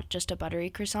croissant, just a buttery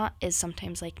croissant is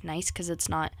sometimes like nice because it's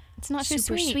not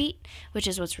super sweet, which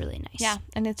is what's really nice. Yeah,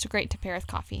 and it's great to pair with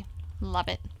coffee. Love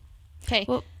it. Okay.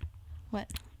 Well, what?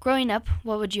 Growing up,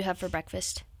 what would you have for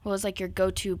breakfast? What was like your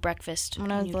go-to breakfast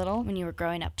when I was little? When you were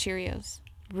growing up? Cheerios.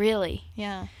 Really?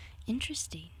 Yeah.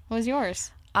 Interesting. What was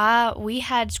yours? We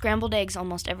had scrambled eggs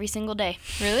almost every single day.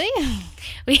 Really?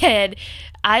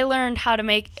 I learned how to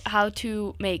make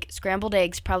scrambled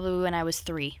eggs probably when I was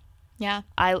 3. Yeah.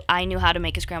 I knew how to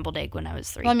make a scrambled egg when I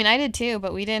was 3. Well, I mean, I did too,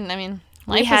 but we didn't. I mean,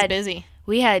 life was busy.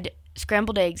 We had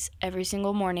scrambled eggs every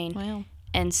single morning. Wow.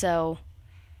 And so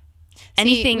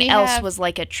Anything else was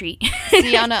like a treat.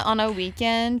 See, on a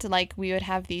weekend, like, we would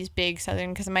have these big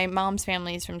Southern, because my mom's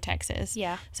family is from Texas.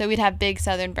 Yeah. So we'd have big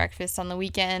Southern breakfasts on the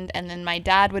weekend, and then my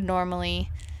dad would normally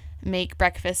make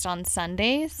breakfast on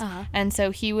Sundays. Uh-huh. And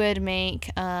so he would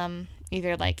make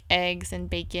either, like, eggs and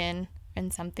bacon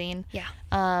and something. Yeah.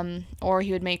 Or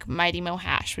he would make Mighty Mo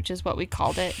hash, which is what we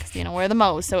called it, because, we're the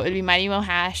Mo's. So it would be Mighty Mo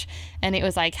hash, and it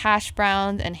was, like, hash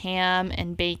browns and ham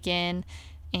and bacon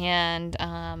and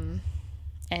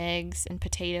eggs and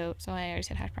potatoes. So I already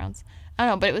said hash browns. I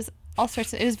don't know, but it was all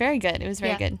sorts of, it was very good. It was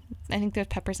very good. I think there was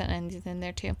peppers and onions in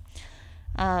there too.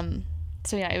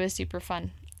 So yeah, it was super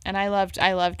fun. And I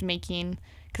loved making,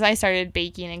 because I started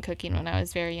baking and cooking when I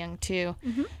was very young too.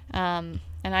 Mm-hmm.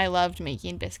 And I loved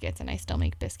making biscuits, and I still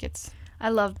make biscuits. I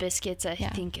love biscuits. I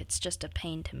think it's just a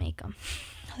pain to make them.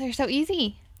 Oh, they're so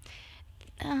easy.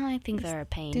 I think they're a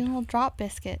pain. Do little drop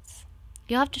biscuits.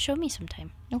 You'll have to show me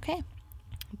sometime. Okay.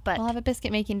 But we'll have a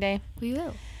biscuit making day. We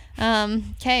will.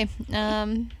 Okay.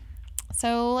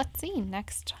 So let's see.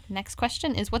 Next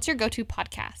question is, what's your go-to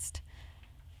podcast?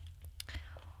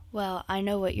 Well, I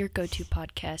know what your go-to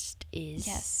podcast is.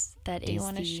 Yes. That Do you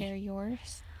want to share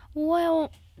yours?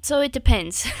 Well, so it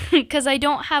depends, because I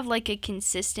don't have like a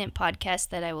consistent podcast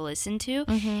that I will listen to.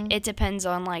 Mm-hmm. It depends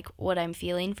on like what I'm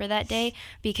feeling for that day,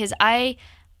 because I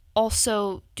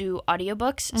also do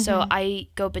audiobooks. Mm-hmm. So I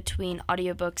go between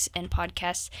audiobooks and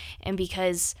podcasts, and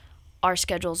because our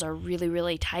schedules are really,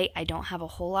 really tight, I don't have a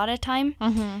whole lot of time.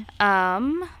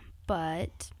 Mm-hmm.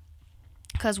 But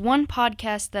because one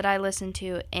podcast that I listen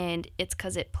to, and it's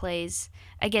because it plays,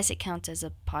 I guess it counts as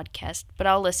a podcast, but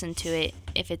I'll listen to it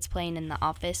if it's playing in the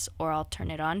office, or I'll turn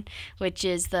it on, which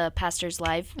is the Pastor's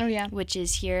Live. Oh, yeah. Which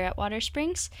is here at Water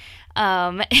Springs.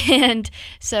 And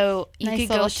so you nice could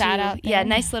little go shout out there. Yeah,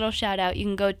 nice little shout out. You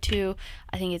can go to,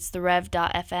 I think it's the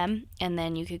rev.fm, and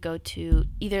then you could go to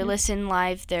either listen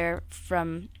live there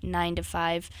from 9 to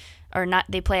 5, or not,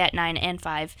 they play at 9 and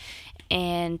 5,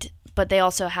 but they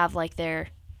also have like their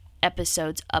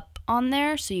episodes up on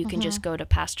there, so you can just go to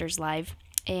Pastor's Live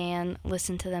and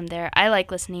listen to them there. I like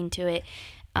listening to it.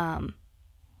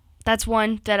 That's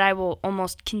one that I will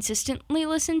almost consistently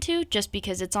listen to, just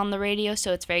because it's on the radio,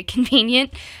 so it's very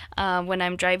convenient when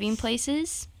I'm driving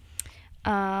places.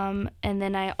 And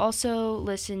then I also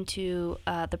listen to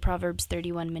the Proverbs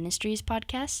 31 Ministries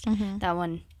podcast. Mm-hmm. That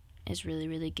one is really,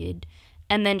 really good.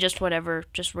 And then just whatever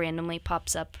just randomly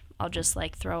pops up, I'll just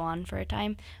like throw on for a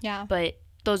time. Yeah. But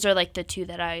those are like the two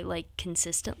that I like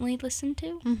consistently listen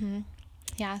to. Mm-hmm.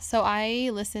 Yeah, so I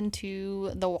listen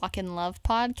to the Walk in Love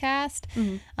podcast,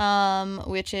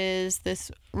 which is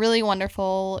this really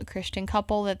wonderful Christian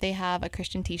couple that they have a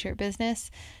Christian t-shirt business.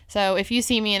 So if you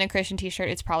see me in a Christian t-shirt,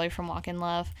 it's probably from Walk in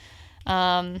Love.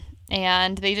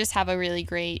 And they just have a really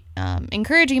great,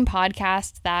 encouraging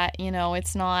podcast that,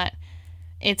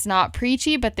 it's not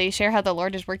preachy, but they share how the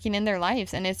Lord is working in their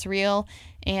lives, and it's real.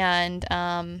 And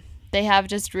they have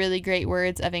just really great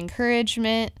words of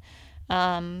encouragement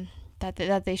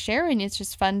that they share, and it's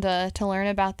just fun to learn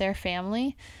about their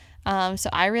family. So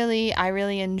I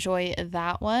really enjoy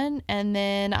that one. And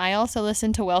then I also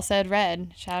listen to Well Said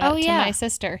Red. Shout out to my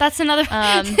sister. That's another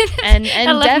and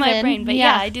I left Devin, my brain, but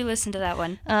yeah, I do listen to that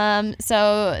one.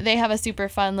 So they have a super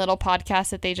fun little podcast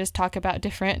that they just talk about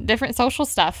different social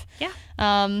stuff. Yeah.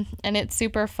 And it's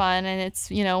super fun, and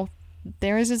it's,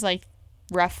 theirs is like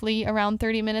roughly around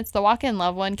 30 minutes. The Walk in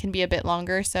Love one can be a bit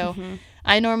longer, so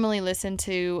I normally listen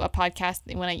to a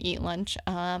podcast when I eat lunch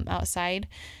outside,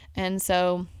 and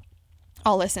so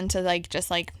I'll listen to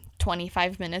just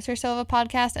 25 minutes or so of a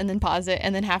podcast, and then pause it,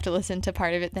 and then have to listen to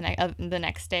part of it the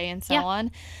next day, and so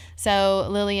on. So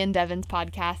Lily and Devin's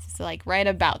podcast is right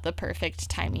about the perfect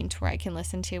timing to where I can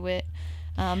listen to it.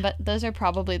 But those are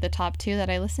probably the top two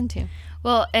that I listen to.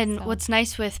 Well, and what's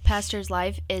nice with Pastor's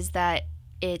Live is that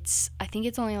I think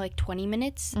it's only 20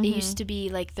 minutes. It used to be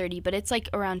 30, but it's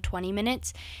around 20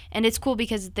 minutes. And it's cool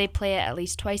because they play it at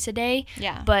least twice a day.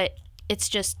 Yeah. But it's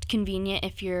just convenient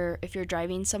if you're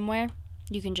driving somewhere.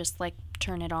 You can just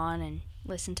turn it on and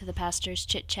listen to the pastors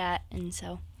chit chat, and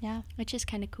so which is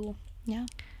kind of cool. Yeah.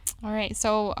 All right.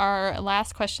 So our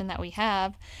last question that we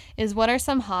have is, what are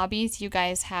some hobbies you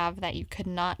guys have that you could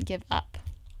not give up?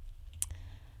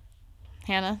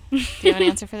 Hannah, do you have an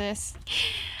answer for this?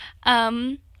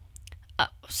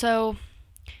 So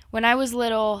when I was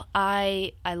little,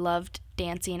 I loved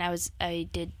dancing. I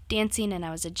did dancing, and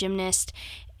I was a gymnast,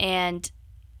 and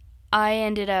I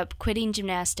ended up quitting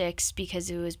gymnastics because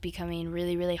it was becoming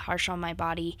really, really harsh on my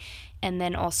body. And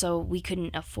then also we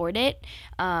couldn't afford it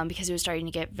because it was starting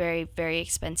to get very, very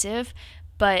expensive.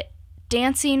 But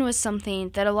dancing was something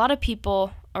that a lot of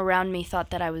people around me thought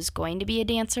that I was going to be a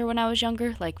dancer when I was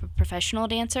younger, like a professional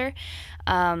dancer.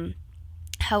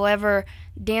 However,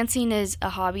 dancing is a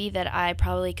hobby that I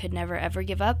probably could never ever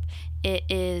give up.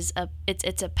 It's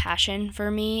a passion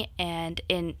for me, and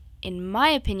in my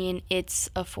opinion, it's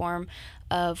a form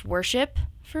of worship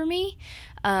for me,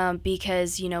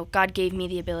 because God gave me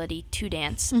the ability to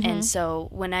dance, and so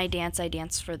when I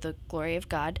dance for the glory of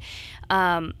God.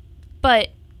 But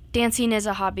dancing is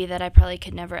a hobby that I probably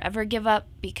could never ever give up,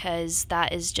 because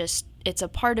that is just, it's a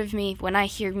part of me. When I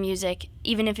hear music,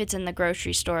 even if it's in the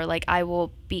grocery store, like, I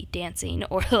will be dancing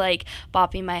or like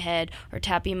bopping my head or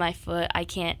tapping my foot. I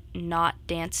can't not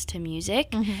dance to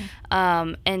music.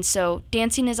 And so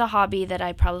dancing is a hobby that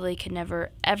I probably could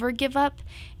never ever give up.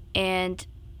 And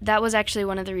that was actually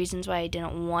one of the reasons why I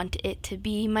didn't want it to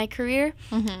be my career,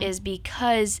 is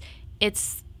because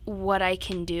it's what I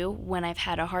can do when I've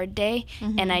had a hard day.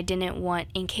 And I didn't want,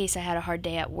 in case I had a hard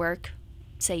day at work,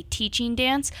 say teaching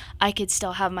dance, I could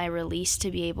still have my release to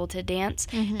be able to dance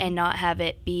and not have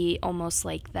it be almost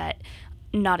like that,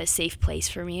 not a safe place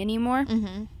for me anymore.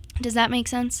 Does that make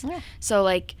sense? Yeah. So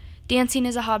like, dancing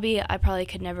is a hobby I probably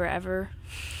could never ever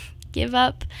give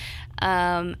up.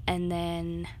 And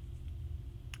then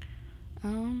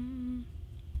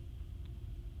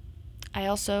I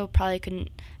also probably couldn't,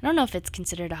 I don't know if it's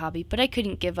considered a hobby, but I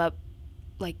couldn't give up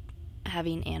like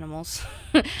having animals.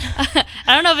 I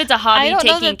don't know if it's a hobby, taking care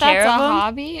of them. I don't know that that's a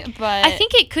hobby, but I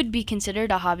think it could be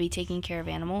considered a hobby, taking care of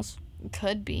animals.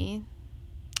 Could be.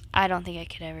 I don't think I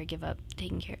could ever give up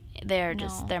taking care. They're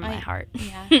my heart.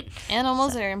 Yeah.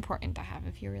 Animals are important to have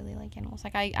if you really like animals.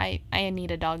 Like I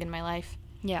need a dog in my life.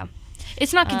 Yeah.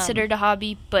 It's not considered a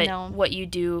hobby, but no. what you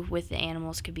do with the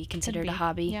animals could be considered a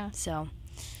hobby. Yeah. So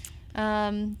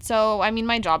I mean,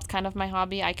 my job's kind of my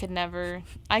hobby. I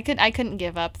couldn't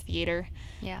give up theater.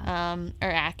 Yeah.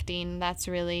 Or acting. That's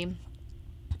really,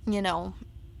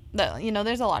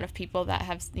 there's a lot of people that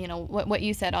have, what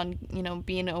you said on,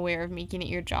 being aware of making it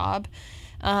your job.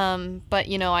 But,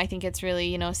 I think it's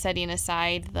really, setting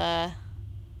aside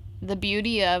the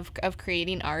beauty of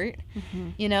creating art,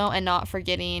 and not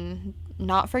forgetting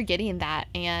that.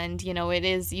 And, it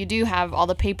is, you do have all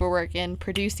the paperwork and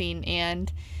producing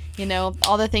and,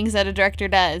 all the things that a director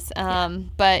does.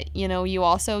 But, you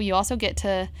also get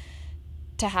to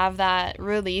have that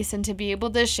release and to be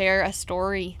able to share a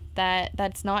story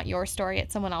that's not your story,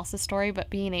 it's someone else's story, but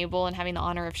being able and having the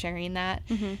honor of sharing that,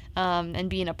 and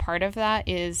being a part of that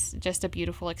is just a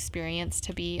beautiful experience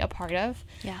to be a part of.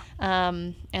 Yeah.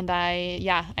 And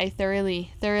I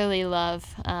thoroughly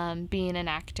love, being an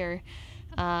actor.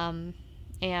 And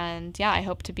I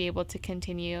hope to be able to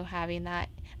continue having that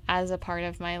as a part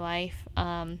of my life.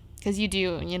 Because you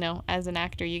do, as an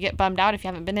actor, you get bummed out if you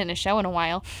haven't been in a show in a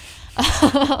while.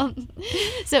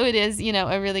 So it is,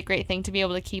 a really great thing to be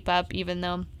able to keep up, even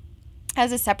though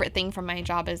as a separate thing from my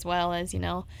job, as well as,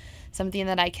 something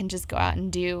that I can just go out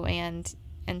and do and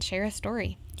share a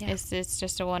story. Yeah. It's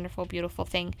just a wonderful, beautiful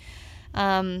thing.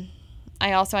 I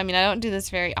don't do this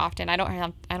very often. I don't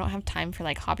have time for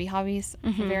like hobbies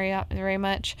very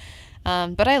much.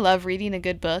 But I love reading a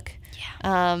good book.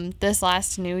 Yeah. This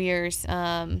last New Year's,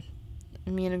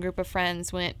 me and a group of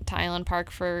friends went to Island Park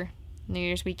for New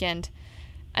Year's weekend,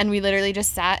 and we literally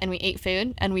just sat and we ate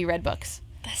food and we read books.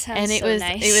 That sounds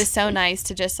nice. It was so nice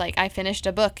to just I finished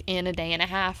a book in a day and a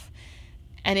half,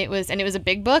 and it was a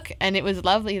big book, and it was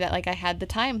lovely that I had the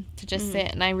time to just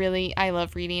sit. And I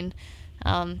love reading,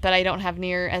 but I don't have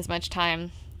near as much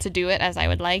time to do it as I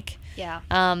would like. Yeah.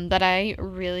 But I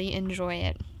really enjoy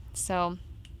it. So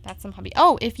that's some hobby.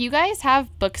 Oh, if you guys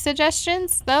have book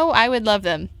suggestions, though, I would love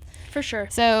them. For sure.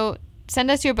 So send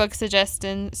us your book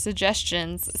suggestions.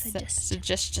 Let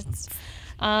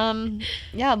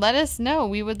us know.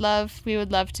 We would love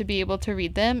to be able to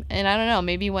read them. And I don't know,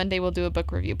 maybe one day we'll do a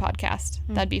book review podcast.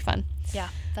 That'd be fun. Yeah,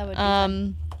 that would be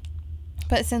fun.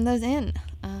 But send those in.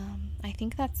 I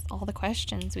think that's all the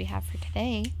questions we have for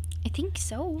today. I think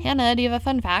so. Hannah, do you have a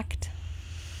fun fact?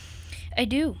 I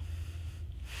do.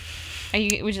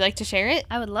 Would you like to share it?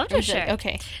 I would love to share it.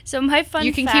 Okay. So my fun fact...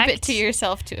 You can keep it to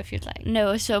yourself, too, if you'd like.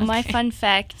 No, so okay. My fun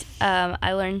fact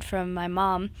I learned from my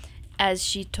mom, as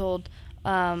she told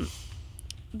as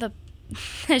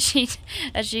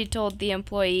she told the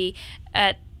employee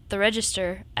at the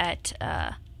register at...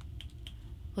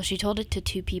 she told it to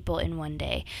 2 people in one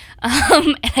day.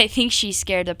 And I think she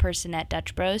scared the person at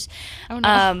Dutch Bros. Oh,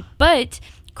 no. But...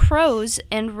 crows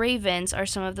and ravens are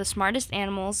some of the smartest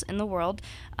animals in the world,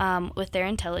 with their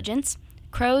intelligence.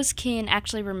 Crows can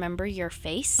actually remember your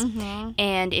face,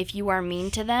 and if you are mean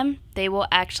to them, they will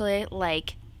actually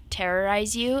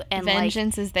terrorize you and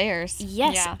vengeance is theirs.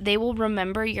 Yes, Yeah. they will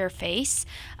remember your face.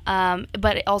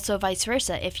 But also vice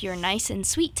versa. If you're nice and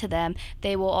sweet to them,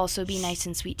 they will also be nice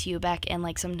and sweet to you back, and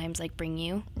like sometimes like bring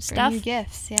you stuff, Bring you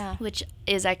gifts. Yeah. which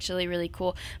is actually really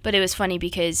cool. But it was funny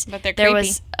because But they're there creepy.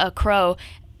 was a crow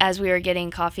as we were getting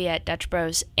coffee at Dutch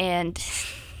Bros, and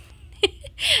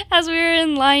as we were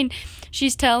in line,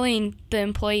 she's telling the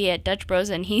employee at Dutch Bros,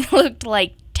 and he looked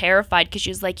like terrified because she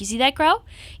was like, "You see that crow?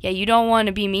 Yeah, you don't want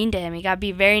to be mean to him. You got to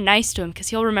be very nice to him because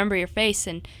he'll remember your face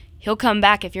and he'll come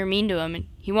back if you're mean to him, and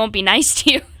he won't be nice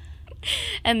to you."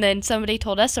 And then somebody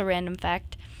told us a random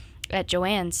fact at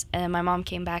Joanne's, and my mom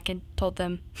came back and told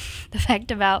them the fact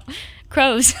about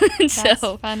crows. That's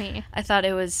So funny. I thought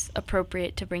it was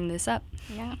appropriate to bring this up.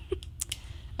 Yeah.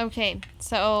 Okay,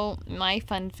 so my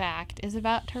fun fact is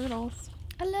about turtles.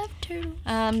 I love turtles.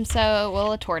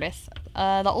 A tortoise.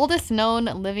 The oldest known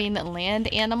living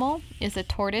land animal is a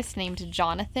tortoise named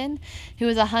Jonathan, who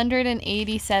is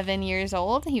 187 years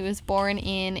old. He was born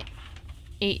in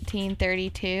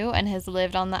 1832 and has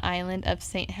lived on the island of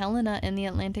St. Helena in the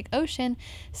Atlantic Ocean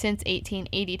since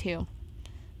 1882.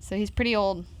 So he's pretty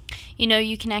old. You know,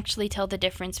 you can actually tell the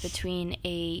difference between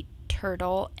a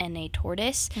turtle and a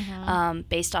tortoise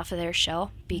based off of their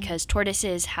shell, because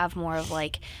tortoises have more of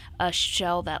like a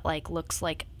shell that like looks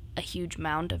like a huge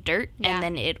mound of dirt, and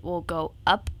then it will go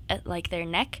up at like their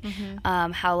neck.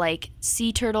 How like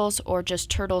sea turtles or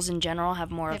just turtles in general have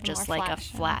more of just like a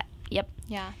flat. Yep.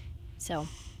 Yeah. So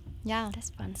Yeah. that's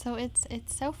fun. So it's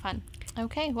so fun.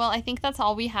 Okay, well, I think that's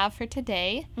all we have for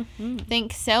today.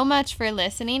 Thanks so much for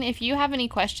listening. If you have any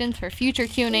questions for future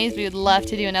Q&As, we would love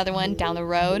to do another one down the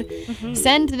road.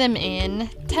 Send them in.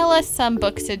 Tell us some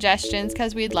book suggestions,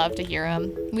 because we'd love to hear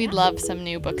them. We'd love some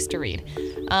new books to read.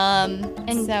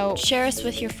 And so share us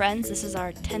with your friends. This is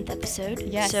our 10th episode.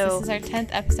 yes, So this is our 10th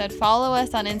episode. Follow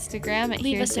us on Instagram at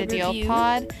Leave Here's us the a Deal review.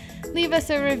 Pod. Leave us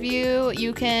a review.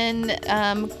 You can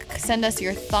send us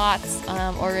your thoughts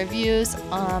or reviews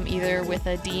either with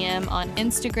a DM on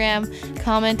Instagram,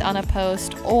 comment on a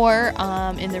post, or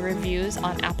in the reviews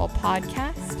on Apple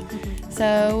Podcast.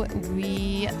 So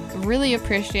we really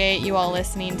appreciate you all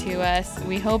listening to us.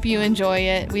 We hope you enjoy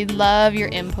it. We love your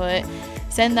input.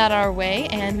 Send that our way,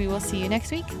 and we will see you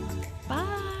next week.